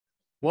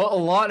Well, a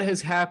lot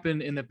has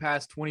happened in the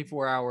past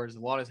 24 hours. A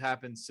lot has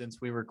happened since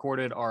we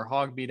recorded our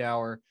Hog Beat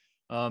Hour.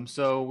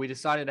 So we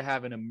decided to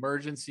have an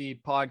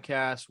emergency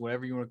podcast,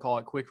 whatever you want to call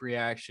it, quick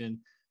reaction.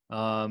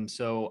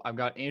 So I've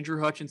got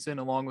Andrew Hutchinson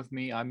along with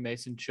me. I'm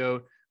Mason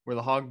Choate. We're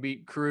the Hog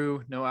Beat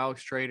crew. No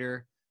Alex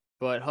Trader,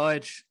 but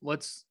Hutch.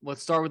 Let's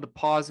start with the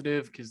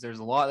positive because there's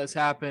a lot that's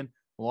happened,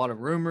 a lot of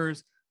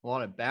rumors, a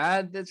lot of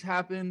bad that's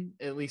happened,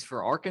 at least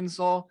for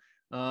Arkansas.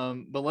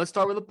 But let's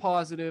start with a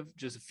positive.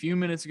 Just a few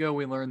minutes ago,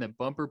 we learned that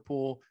Bumper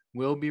Pool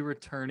will be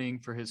returning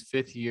for his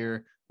 5th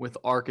year with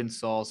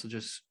Arkansas. So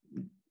just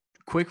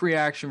quick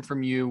reaction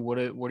from you. What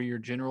are your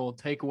general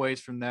takeaways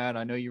from that?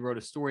 I know you wrote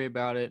a story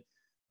about it.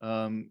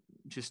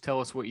 Just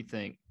tell us what you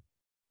think.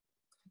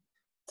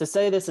 To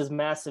say this is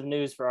massive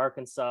news for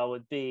Arkansas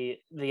would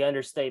be the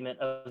understatement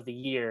of the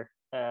year,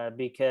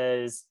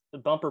 because the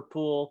Bumper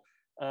Pool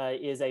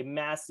is a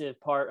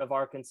massive part of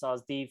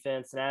Arkansas's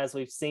defense. And as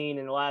we've seen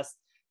in the last,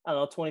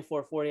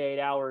 24, 48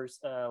 hours,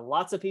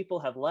 lots of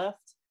people have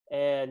left,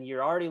 and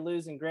you're already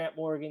losing Grant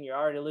Morgan. You're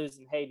already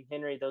losing Hayden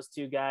Henry. Those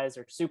two guys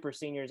are super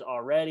seniors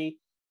already.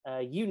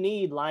 You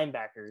need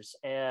linebackers,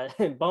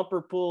 and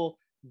Bumper Pool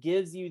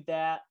gives you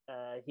that.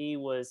 He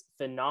was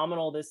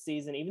phenomenal this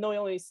season. Even though he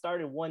only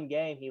started one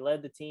game, he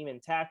led the team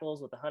in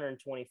tackles with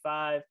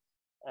 125.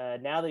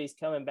 Now that he's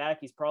coming back,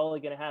 he's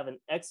probably going to have an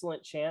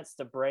excellent chance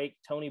to break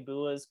Tony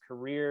Bua's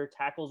career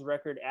tackles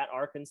record at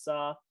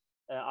Arkansas.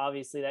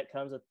 Obviously, that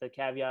comes with the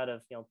caveat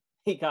of,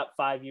 he got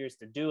 5 years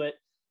to do it.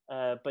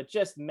 But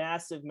just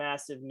massive,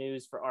 massive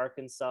news for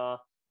Arkansas.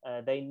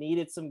 They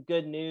needed some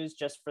good news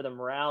just for the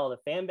morale of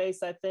the fan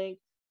base, I think,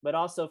 but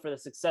also for the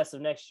success of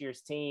next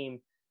year's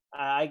team.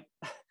 I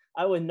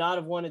would not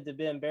have wanted to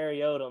been Barry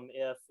Odom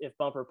if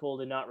Bumper Pool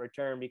did not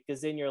return,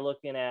 because then you're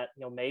looking at,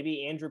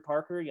 maybe Andrew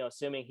Parker,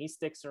 assuming he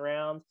sticks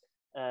around.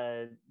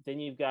 Then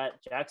you've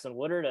got Jackson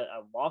Woodard,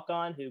 a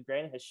walk-on who,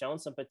 granted, has shown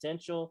some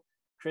potential.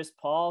 Chris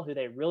Paul, who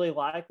they really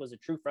like, was a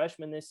true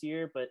freshman this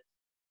year, but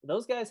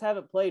those guys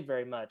haven't played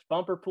very much.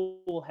 Bumper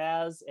Pool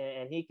has,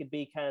 and he could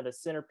be kind of the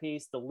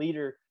centerpiece, the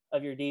leader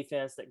of your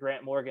defense that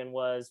Grant Morgan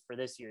was for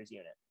this year's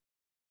unit.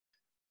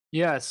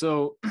 Yeah,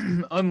 so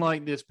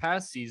unlike this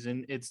past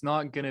season, it's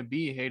not going to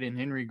be Hayden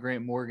Henry,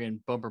 Grant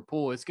Morgan, Bumper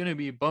Pool. It's going to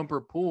be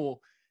Bumper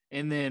Pool,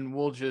 and then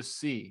we'll just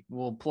see.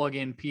 We'll plug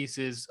in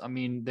pieces. I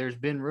mean, there's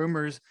been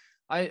rumors.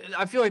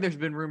 I feel like there's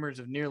been rumors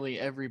of nearly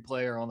every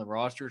player on the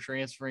roster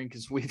transferring,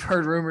 because we've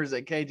heard rumors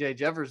that KJ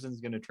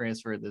Jefferson's going to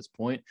transfer at this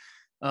point.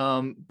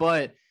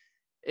 But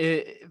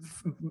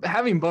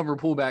having Bumper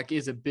Pool back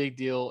is a big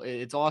deal.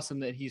 It's awesome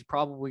that he's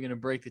probably going to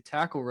break the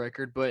tackle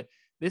record, but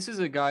this is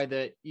a guy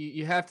that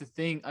you have to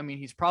think, I mean,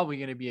 he's probably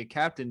going to be a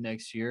captain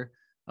next year.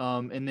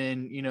 And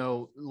then,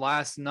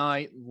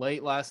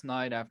 late last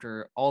night,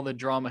 after all the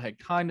drama had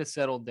kind of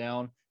settled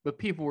down, but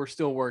people were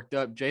still worked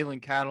up,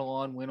 Jalen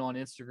Catalon went on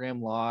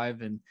Instagram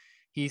Live, and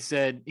he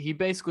said he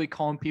basically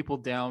calmed people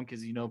down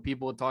because,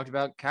 people had talked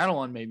about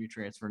Catalon maybe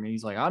transferring. And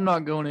he's like, I'm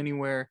not going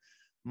anywhere.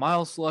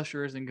 Miles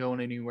Slusher isn't going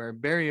anywhere.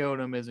 Barry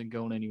Odom isn't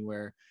going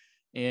anywhere.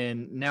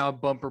 And now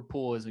Bumper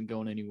Pool isn't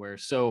going anywhere.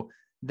 So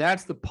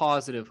that's the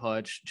positive,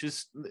 Hutch.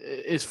 Just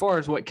as far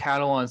as what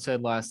Catalan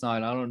said last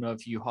night, I don't know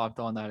if you hopped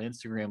on that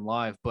Instagram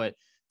Live, but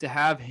to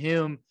have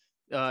him,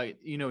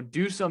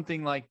 do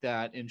something like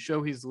that and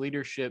show his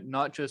leadership,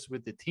 not just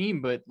with the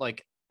team, but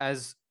like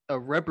as a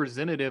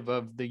representative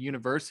of the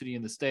university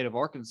in the state of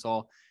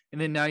Arkansas. And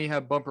then now you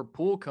have Bumper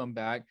Pool come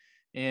back.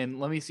 And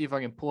let me see if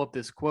I can pull up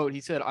this quote.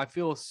 He said, I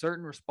feel a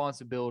certain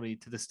responsibility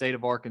to the state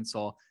of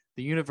Arkansas,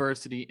 the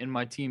university, and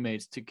my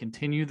teammates to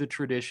continue the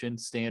tradition,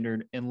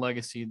 standard, and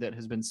legacy that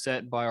has been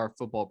set by our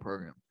football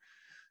program.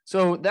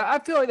 So I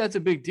feel like that's a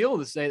big deal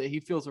to say that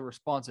he feels a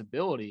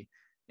responsibility.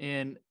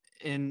 And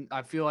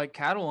I feel like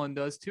Catalan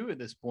does too at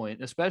this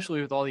point,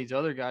 especially with all these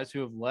other guys who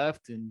have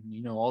left and,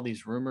 all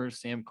these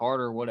rumors, Sam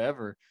Carter,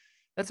 whatever.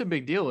 That's a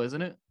big deal,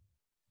 isn't it?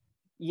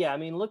 Yeah, I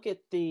mean, look at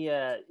the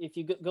if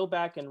you go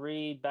back and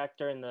read back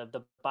during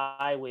the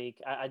bye week,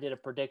 I did a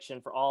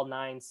prediction for all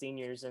 9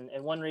 seniors. And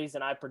one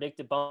reason I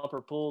predicted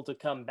Bumper Pool to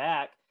come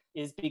back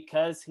is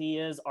because he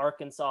is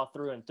Arkansas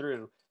through and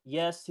through.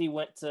 Yes, he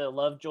went to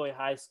Lovejoy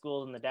High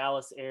School in the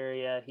Dallas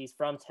area. He's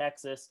from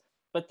Texas,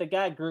 but the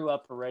guy grew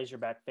up a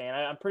Razorback fan.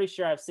 I'm pretty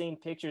sure I've seen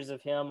pictures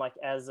of him like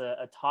as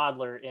a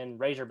toddler in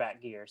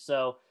Razorback gear.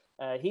 So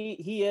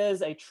he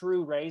is a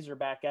true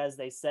Razorback, as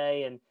they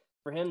say. And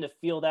for him to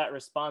feel that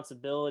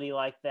responsibility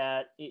like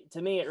that,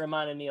 to me, it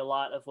reminded me a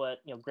lot of what,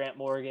 Grant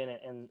Morgan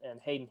and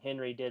Hayden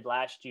Henry did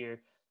last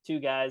year. 2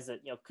 guys that,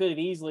 could have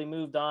easily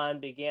moved on,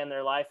 began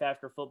their life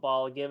after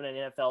football, given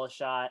an NFL a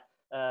shot,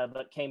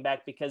 but came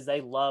back because they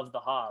love the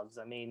Hogs.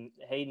 I mean,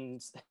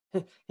 Hayden's,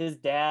 his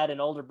dad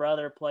and older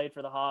brother played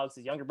for the Hogs.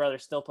 His younger brother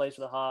still plays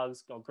for the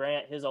Hogs.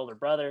 Grant, his older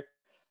brother,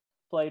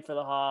 played for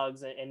the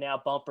Hogs, and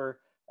now Bumper.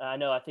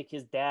 I think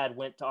his dad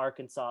went to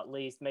Arkansas at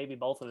least, maybe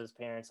both of his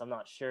parents, I'm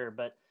not sure,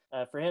 but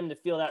for him to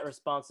feel that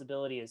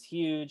responsibility is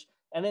huge.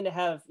 And then to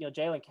have,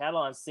 Jalen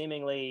Catalon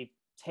seemingly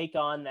take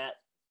on that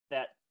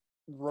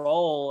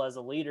role as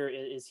a leader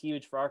is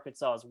huge for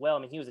Arkansas as well. I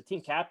mean, he was a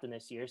team captain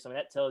this year, so I mean,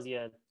 that tells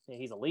you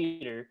he's a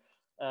leader.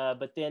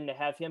 But then to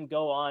have him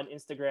go on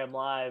Instagram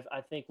Live,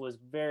 I think was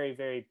very,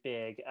 very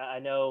big. I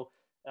know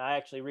I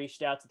actually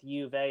reached out to the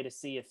U of A to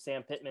see if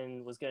Sam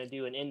Pittman was going to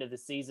do an end of the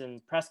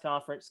season press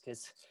conference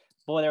because,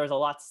 boy, there was a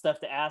lot of stuff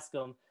to ask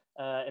him,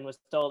 and was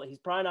told that he's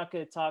probably not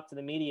going to talk to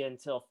the media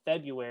until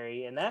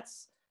February, and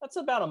that's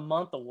about a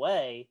month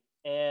away,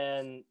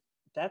 and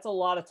that's a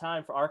lot of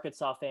time for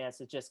Arkansas fans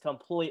to just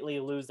completely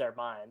lose their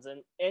minds.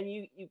 And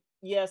you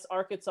yes,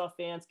 Arkansas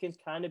fans can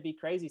kind of be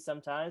crazy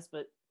sometimes,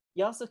 but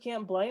you also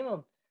can't blame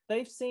them.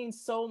 They've seen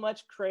so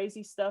much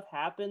crazy stuff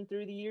happen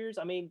through the years.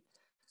 I mean,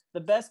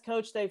 the best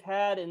coach they've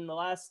had in the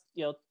last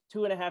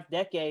 2.5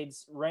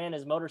 decades ran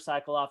his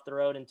motorcycle off the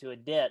road into a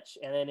ditch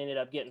and then ended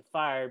up getting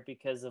fired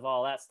because of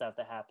all that stuff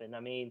that happened. I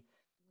mean,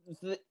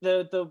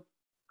 the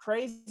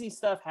crazy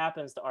stuff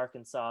happens to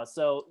Arkansas,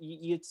 so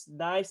it's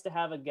nice to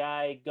have a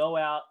guy go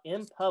out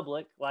in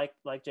public like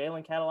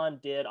Jalen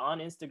Catalon did on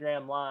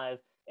Instagram Live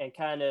and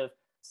kind of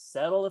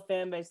settle the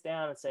fan base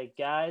down and say,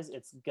 guys,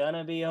 it's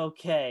gonna be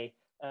okay.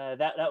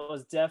 That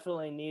was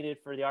definitely needed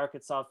for the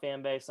Arkansas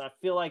fan base, and I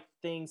feel like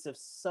things have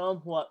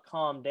somewhat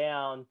calmed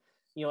down,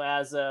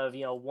 as of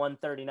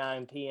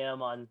 1:39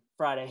 p.m. on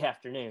Friday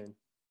afternoon.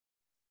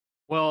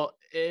 Well,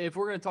 if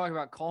we're going to talk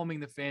about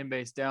calming the fan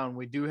base down,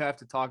 we do have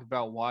to talk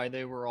about why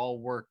they were all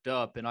worked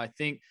up. And I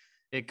think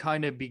it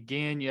kind of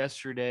began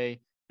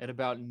yesterday at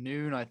about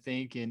noon, I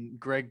think, and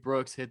Greg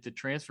Brooks hit the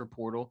transfer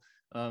portal,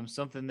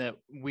 something that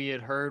we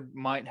had heard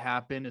might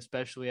happen,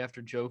 especially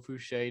after Joe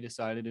Fouché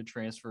decided to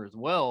transfer as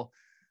well.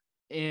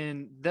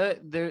 And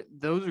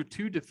those are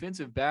two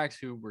defensive backs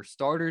who were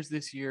starters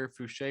this year.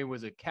 Fouché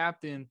was a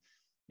captain,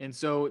 and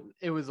so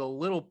it was a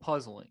little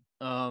puzzling.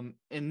 And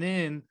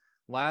then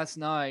last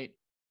night,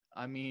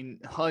 I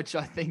mean, Hutch,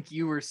 I think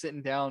you were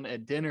sitting down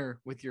at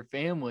dinner with your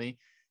family,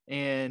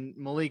 and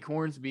Malik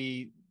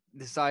Hornsby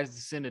decides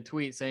to send a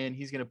tweet saying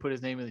he's going to put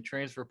his name in the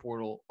transfer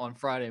portal on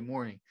Friday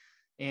morning.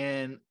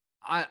 And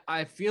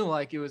I feel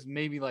like it was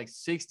maybe like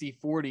 60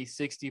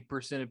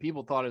 60% of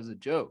people thought it was a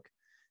joke.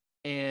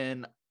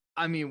 And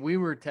I mean, we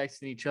were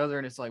texting each other,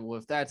 and it's like, well,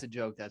 if that's a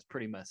joke, that's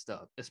pretty messed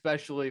up,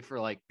 especially for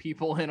like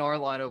people in our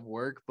line of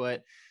work.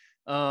 But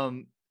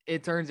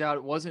it turns out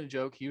it wasn't a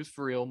joke. He was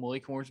for real.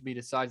 Malik Hornsby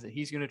decides that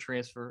he's going to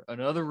transfer.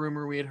 Another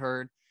rumor we had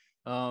heard.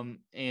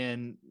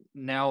 And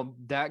now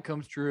that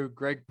comes true.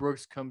 Greg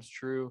Brooks comes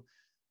true.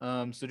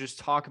 So just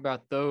talk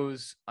about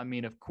those. I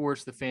mean, of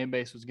course, the fan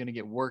base was going to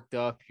get worked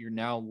up. You're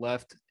now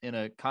left in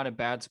a kind of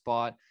bad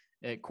spot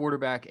at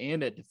quarterback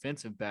and at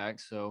defensive back.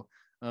 So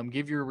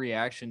give your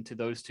reaction to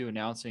those two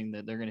announcing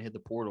that they're going to hit the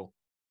portal.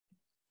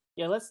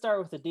 Yeah, let's start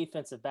with the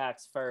defensive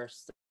backs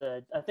first.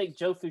 I think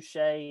Joe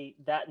Fouché,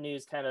 that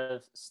news kind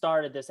of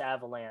started this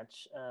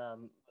avalanche.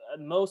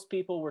 Most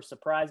people were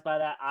surprised by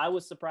that. I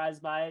was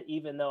surprised by it,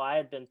 even though I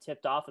had been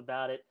tipped off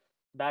about it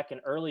back in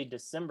early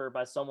December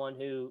by someone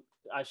who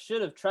I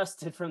should have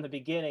trusted from the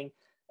beginning,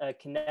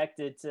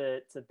 connected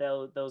to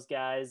those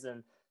guys.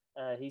 And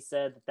he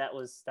said that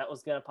was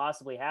going to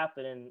possibly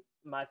happen. And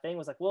my thing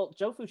was like, well,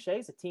 Joe Fouché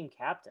is a team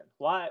captain.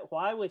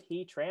 Why would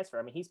he transfer?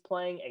 I mean, he's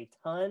playing a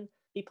ton.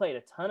 He played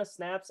a ton of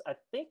snaps. I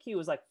think he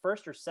was like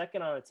first or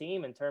second on a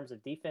team in terms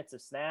of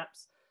defensive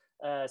snaps.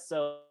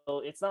 So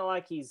it's not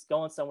like he's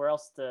going somewhere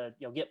else to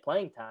get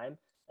playing time.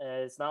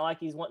 It's not like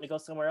he's wanting to go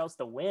somewhere else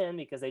to win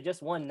because they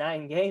just won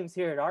 9 games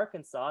here at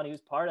Arkansas, and he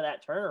was part of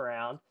that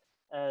turnaround.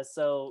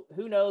 So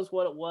who knows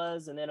what it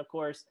was? And then, of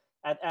course,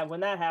 when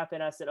that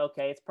happened, I said,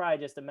 okay, it's probably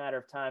just a matter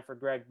of time for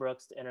Greg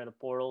Brooks to enter the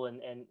portal.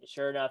 And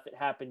sure enough, it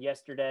happened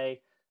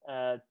yesterday.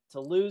 To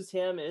lose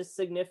him is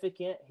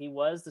significant. He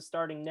was the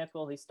starting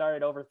nickel. He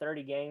started over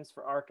 30 games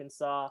for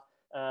Arkansas,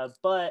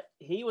 but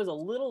he was a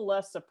little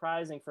less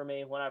surprising for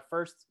me when I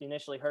first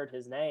initially heard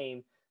his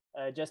name,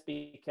 just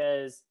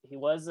because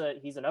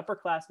he's an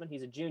upperclassman,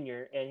 he's a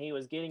junior, and he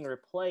was getting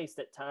replaced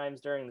at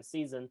times during the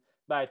season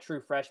by a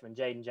true freshman,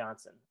 Jaden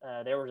Johnson.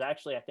 There was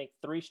actually, I think,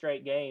 3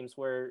 straight games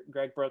where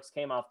Greg Brooks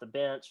came off the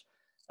bench.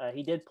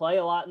 He did play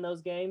a lot in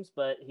those games,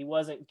 but he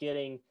wasn't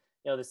getting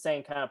the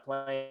same kind of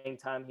playing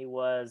time he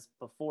was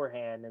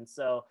beforehand. And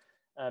so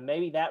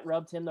maybe that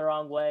rubbed him the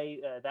wrong way.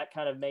 That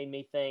kind of made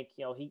me think,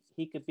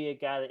 he could be a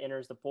guy that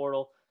enters the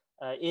portal.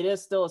 It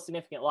is still a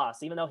significant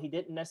loss, even though he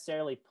didn't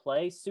necessarily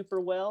play super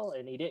well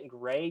and he didn't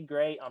grade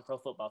great on Pro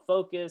Football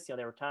Focus.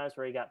 There were times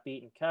where he got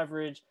beat in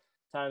coverage,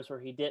 times where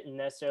he didn't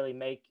necessarily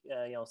make,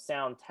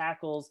 sound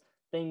tackles,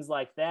 things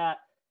like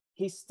that.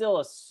 He's still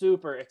a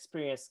super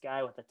experienced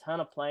guy with a ton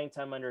of playing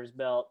time under his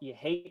belt. You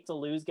hate to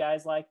lose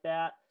guys like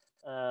that.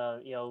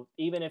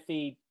 Even if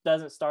he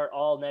doesn't start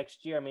all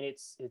next year, I mean,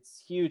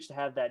 it's huge to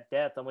have that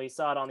depth. And we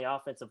saw it on the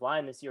offensive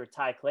line this year with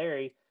Ty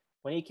Clary.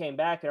 When he came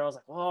back, and I was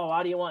like, oh,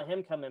 why do you want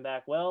him coming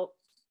back? Well,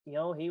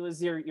 he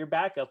was your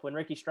backup when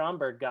Ricky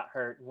Stromberg got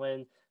hurt,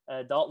 when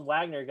Dalton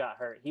Wagner got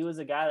hurt. He was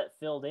a guy that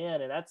filled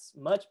in, and that's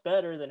much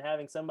better than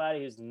having somebody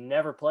who's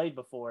never played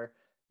before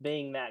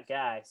being that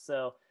guy.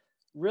 So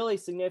really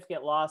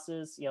significant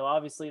losses.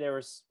 Obviously there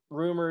was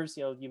rumors,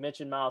 you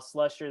mentioned Miles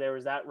Slusher. There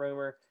was that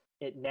rumor.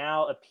 It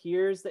now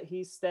appears that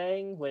he's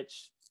staying,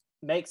 which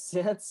makes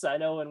sense. I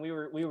know when we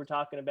were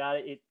talking about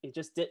it, it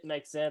just didn't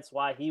make sense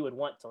why he would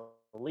want to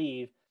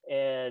leave.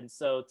 And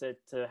so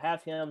to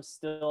have him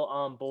still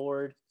on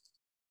board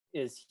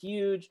is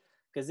huge,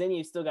 because then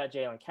you still got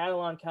Jalen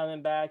Catalon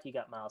coming back. You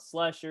got Miles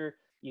Slusher.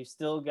 You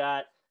still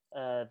got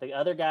the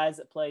other guys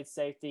that played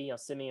safety,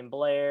 Simeon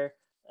Blair,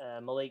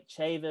 Malik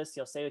Chavis.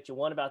 Say what you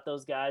want about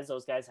those guys.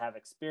 Those guys have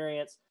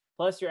experience.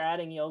 Plus, you're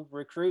adding,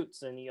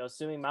 recruits, and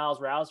assuming Miles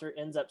Rouser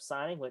ends up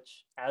signing,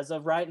 which as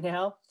of right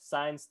now,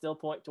 signs still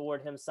point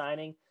toward him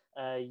signing.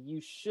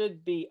 You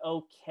should be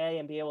okay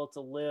and be able to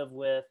live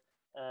with,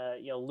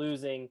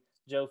 losing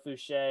Joe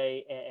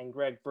Fouché and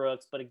Greg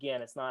Brooks. But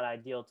again, it's not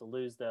ideal to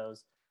lose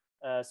those.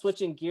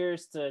 Switching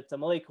gears to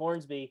Malik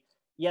Hornsby,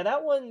 yeah,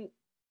 that one.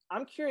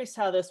 I'm curious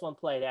how this one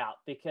played out,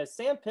 because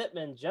Sam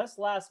Pittman just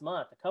last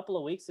month, a couple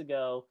of weeks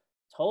ago,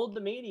 told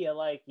the media,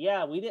 like,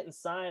 yeah, we didn't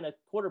sign a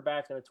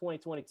quarterback in the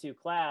 2022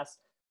 class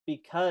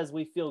because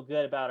we feel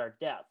good about our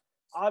depth.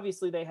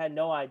 Obviously, they had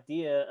no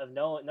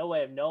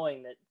way of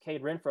knowing that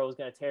Cade Renfro was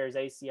going to tear his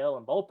ACL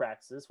in bowl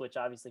practices, which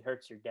obviously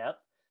hurts your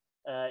depth,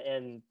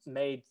 and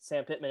made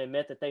Sam Pittman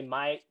admit that they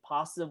might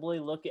possibly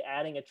look at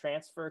adding a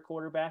transfer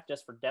quarterback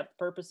just for depth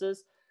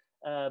purposes.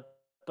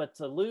 But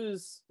to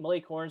lose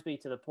Malik Hornsby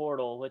to the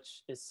portal,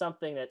 which is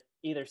something that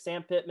either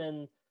Sam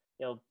Pittman,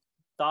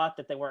 thought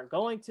that they weren't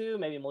going to,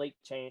 maybe Malik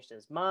changed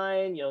his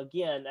mind.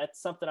 Again, that's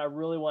something I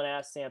really want to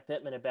ask Sam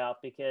Pittman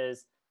about,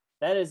 because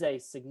that is a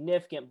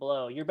significant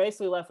blow. You're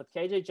basically left with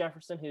KJ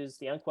Jefferson, who's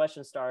the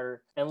unquestioned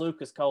starter, and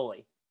Lucas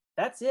Coley.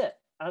 That's it.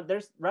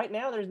 There's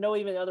no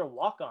even other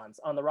walk-ons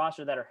on the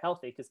roster that are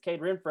healthy, because Cade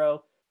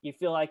Renfro, you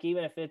feel like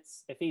even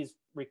if he's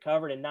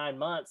recovered in 9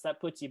 months, that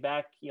puts you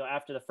back,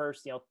 after the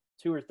first,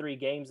 2 or 3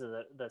 games of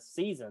the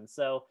season.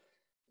 So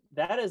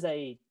that is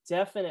a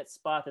definite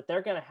spot that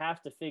they're going to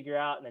have to figure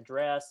out and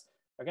address.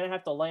 They're going to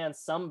have to land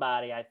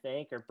somebody, I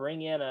think, or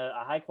bring in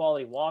a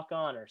high-quality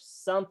walk-on or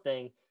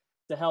something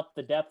to help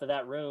the depth of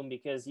that room,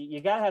 because you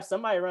got to have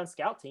somebody run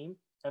scout team.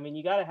 I mean,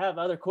 you got to have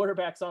other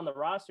quarterbacks on the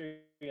roster,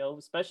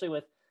 especially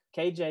with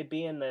KJ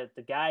being the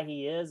guy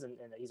he is, and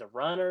he's a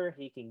runner.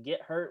 He can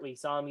get hurt. We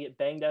saw him get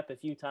banged up a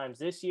few times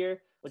this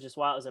year, which is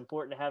why it was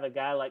important to have a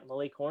guy like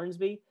Malik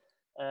Hornsby.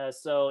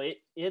 So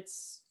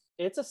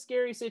it's a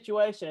scary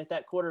situation at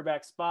that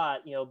quarterback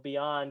spot,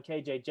 beyond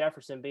KJ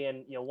Jefferson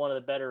being, one of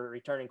the better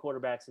returning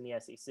quarterbacks in the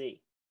SEC.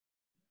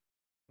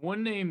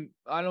 One name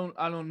I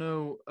don't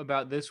know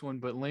about this one,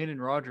 but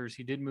Landon Rogers,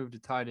 he did move to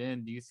tight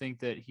end. Do you think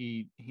that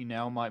he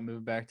now might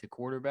move back to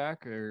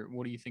quarterback, or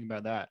what do you think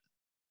about that?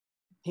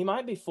 He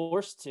might be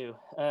forced to.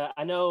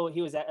 I know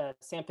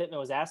Sam Pittman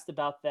was asked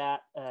about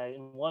that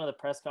in one of the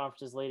press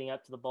conferences leading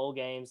up to the bowl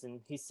games, and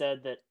he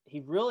said that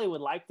he really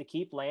would like to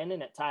keep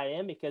Landon at tight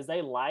end because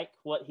they like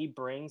what he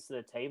brings to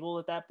the table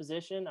at that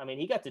position. I mean,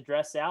 he got to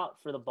dress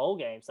out for the bowl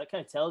games. That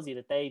kind of tells you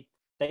that they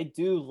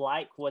do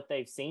like what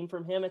they've seen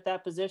from him at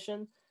that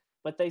position.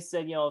 But they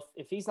said,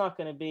 if he's not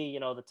going to be,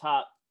 the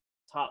top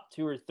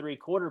 2 or 3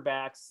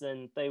 quarterbacks,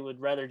 then they would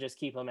rather just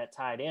keep him at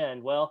tight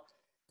end. Well,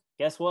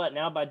 guess what?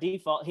 Now by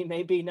default, he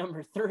may be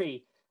number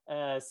 3.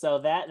 So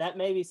that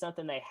may be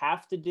something they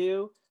have to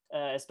do,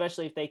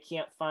 especially if they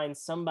can't find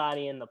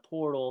somebody in the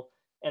portal.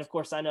 And of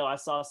course, I know I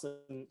saw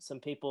some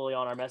people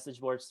on our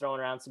message boards throwing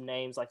around some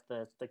names, like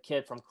the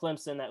kid from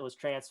Clemson that was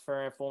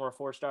transferring, former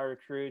 4-star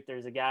recruit.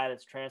 There's a guy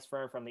that's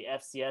transferring from the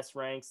FCS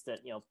ranks that,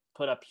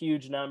 put up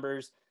huge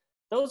numbers.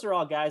 Those are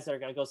all guys that are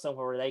going to go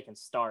somewhere where they can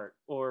start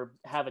or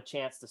have a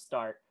chance to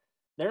start.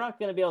 They're not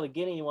going to be able to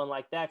get anyone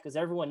like that because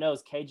everyone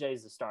knows KJ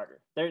is the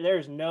starter.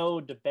 There's no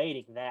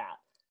debating that.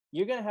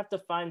 You're going to have to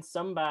find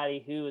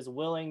somebody who is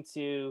willing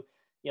to,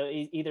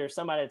 either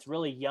somebody that's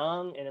really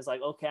young and is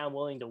like, okay, I'm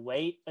willing to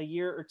wait a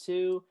year or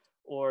 2,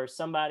 or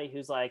somebody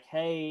who's like,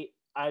 hey,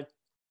 I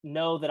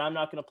know that I'm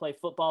not going to play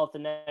football at the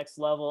next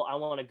level. I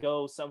want to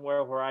go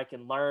somewhere where I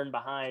can learn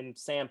behind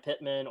Sam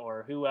Pittman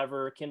or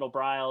whoever, Kendall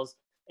Briles,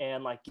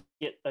 and like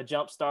get a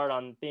jump start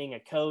on being a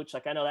coach.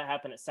 Like I know that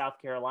happened at South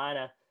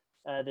Carolina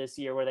this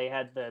year, where they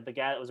had the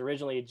guy that was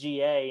originally a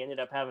GA ended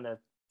up having to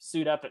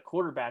suit up at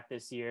quarterback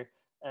this year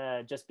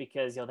just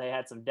because, they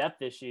had some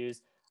depth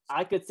issues.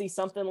 I could see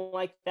something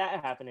like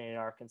that happening in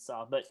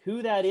Arkansas, but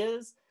who that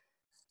is,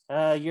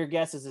 your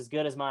guess is as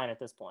good as mine at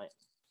this point.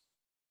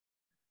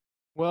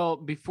 Well,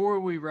 before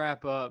we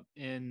wrap up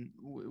and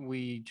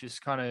we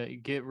just kind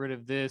of get rid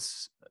of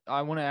this,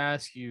 I want to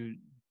ask you,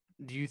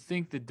 do you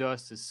think the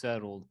dust is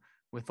settled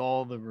with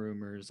all the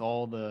rumors,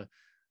 all the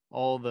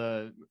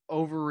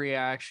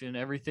overreaction,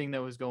 everything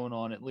that was going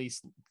on, at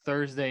least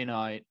Thursday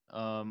night?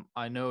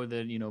 I know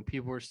that,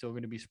 people are still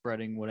going to be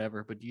spreading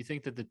whatever, but do you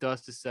think that the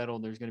dust is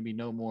settled? There's going to be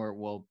no more,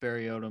 well,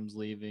 Barry Odom's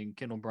leaving,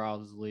 Kendall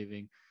Briles is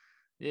leaving.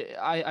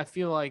 I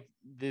feel like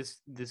this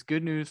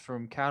good news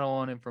from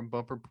Catalon and from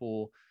Bumper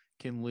Pool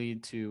can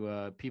lead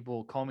to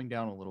people calming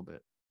down a little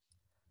bit.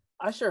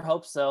 I sure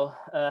hope so.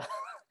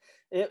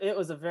 It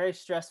was a very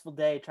stressful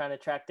day trying to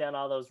track down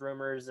all those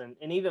rumors. And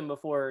even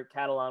before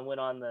Catalon went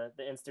on the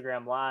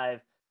Instagram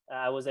live,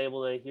 I was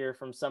able to hear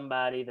from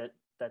somebody that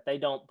that they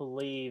don't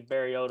believe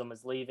Barry Odom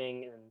is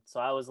leaving, and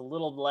so I was a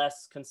little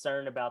less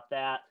concerned about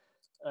that.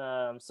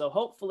 So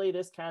hopefully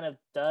this kind of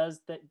does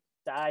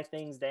die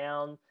things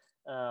down.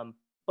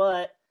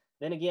 But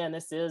then again,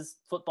 this is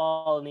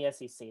football in the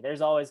SEC. There's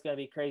always going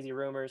to be crazy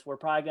rumors. We're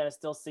probably going to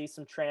still see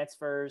some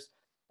transfers.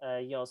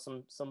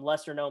 Some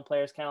lesser known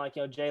players, kind of like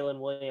Jalen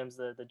Williams,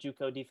 the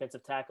JUCO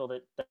defensive tackle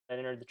that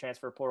entered the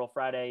transfer portal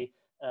Friday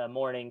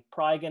morning.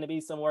 Probably going to be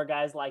some more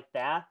guys like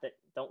that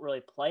don't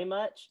really play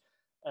much.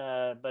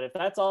 But if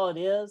that's all it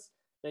is,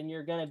 then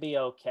you're going to be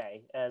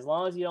okay. As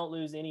long as you don't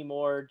lose any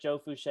more Joe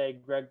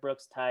Fouché, Greg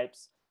Brooks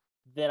types,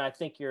 then I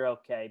think you're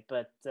okay.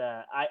 But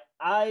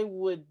I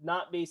would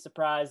not be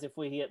surprised if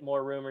we get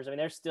more rumors. I mean,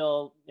 there's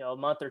still a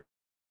month or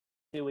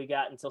two we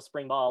got until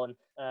spring ball,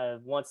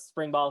 and once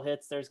spring ball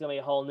hits, there's going to be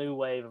a whole new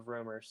wave of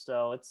rumors.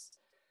 So it's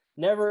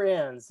never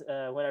ends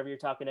whenever you're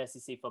talking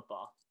SEC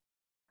football.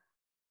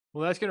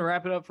 Well, that's going to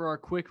wrap it up for our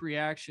quick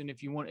reaction.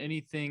 If you want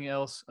anything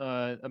else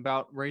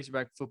about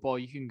Razorback football,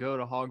 you can go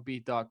to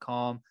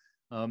hogbeat.com.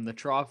 The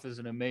Trough is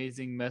an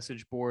amazing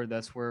message board.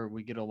 That's where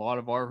we get a lot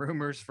of our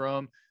rumors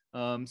from.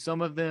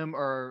 Some of them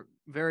are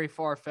very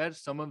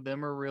far-fetched. Some of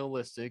them are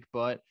realistic,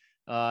 but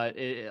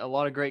a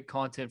lot of great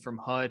content from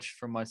Hutch,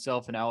 from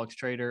myself and Alex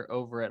Trader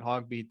over at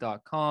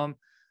hogbeat.com.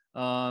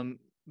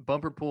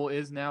 Bumper Pool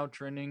is now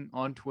trending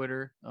on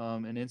Twitter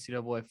and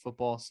NCAA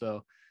football.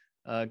 So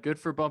good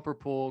for Bumper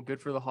Pool,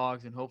 good for the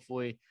Hogs, and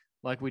hopefully,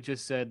 like we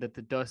just said, that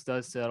the dust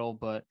does settle.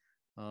 But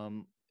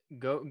go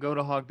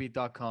to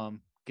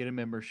hogbeat.com, get a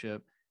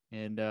membership,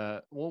 and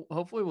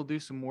hopefully we'll do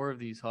some more of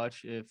these,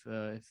 Hutch, if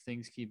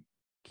things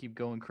keep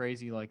going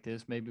crazy like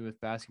this, maybe with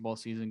basketball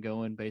season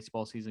going,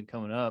 baseball season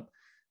coming up.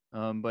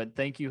 But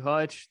thank you,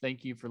 Hutch.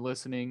 Thank you for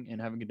listening, and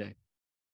have a good day.